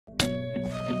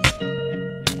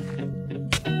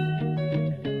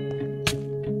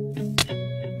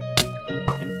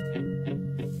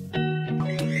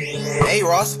Hey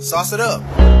Ross, sauce it up.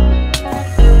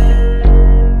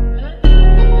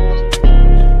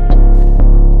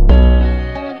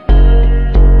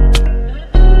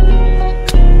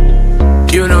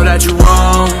 You know that you're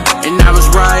wrong, and I was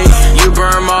right. You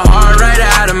burned my heart right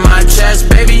out of my chest.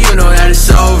 Baby, you know that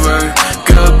it's over,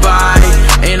 goodbye.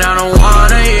 And I don't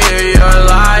wanna hear your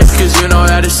lies, cause you know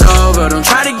that it's over. Don't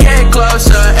try to get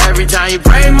closer. Every time you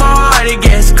break my heart it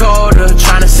gets colder.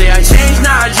 Tryna say I changed,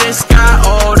 nah, I just got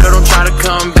older. Don't try to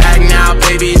come back now,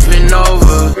 baby, it's been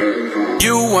over.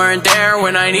 You weren't there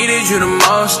when I needed you the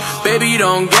most. Baby,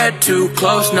 don't get too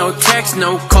close. No texts,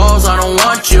 no calls, I don't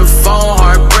want your phone.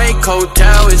 Heartbreak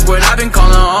hotel is what I've been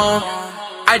calling home.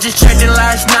 I just checked it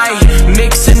last night,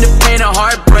 mixing the pain of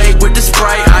heartbreak with the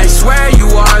Sprite. I swear you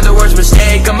are the worst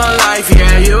mistake of my life,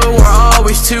 yeah. You were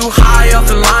always too high off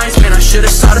the lines, man, I should've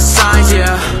saw the signs,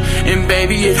 yeah. And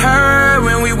baby, it hurt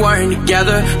when we weren't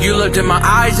together. You looked in my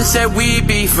eyes and said we'd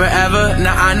be forever.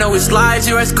 Now I know it's lies,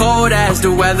 you're as cold as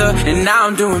the weather. And now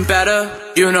I'm doing better.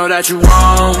 You know that you're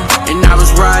wrong, and I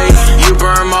was right. You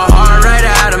burned my heart right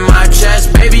out of my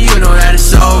chest. Baby, you know that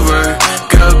it's over,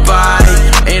 goodbye.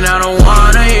 And I don't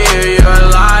wanna hear your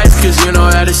lies, cause you know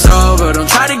that it's over. Don't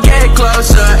try to get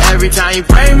closer. Every time you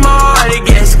break my heart it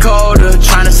gets colder.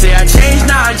 Tryna say I changed,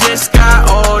 nah, I just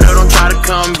got older. Don't try to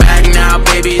come back now,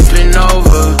 baby, it's been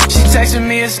over. She texting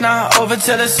me, it's not over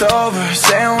till it's over.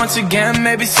 Say it once again,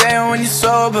 maybe say it when you're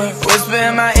sober. Whisper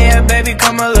in my ear, baby,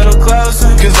 come a little closer,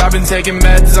 cause I've been taking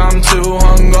meds, I'm too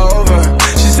hungover.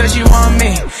 She said she want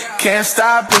me, can't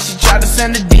stop it. She tried to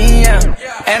send a DM,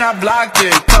 and I blocked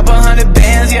it. Couple hundred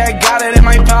bands, yeah, I got it in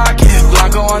my pocket.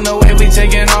 Blanco on the way, we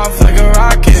taking off like a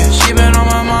rocket. She been on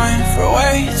my mind for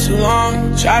way too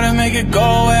long. Try to make it go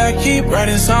away, I keep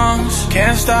writing songs.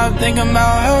 Can't stop thinking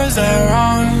about her, is that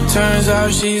wrong? Turns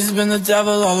out she's been the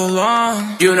devil all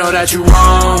along. You know that you're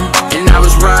wrong, and I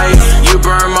was right. You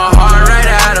burned my heart right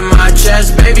out of my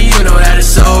chest. Baby, you know that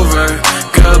it's over,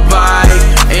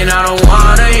 goodbye.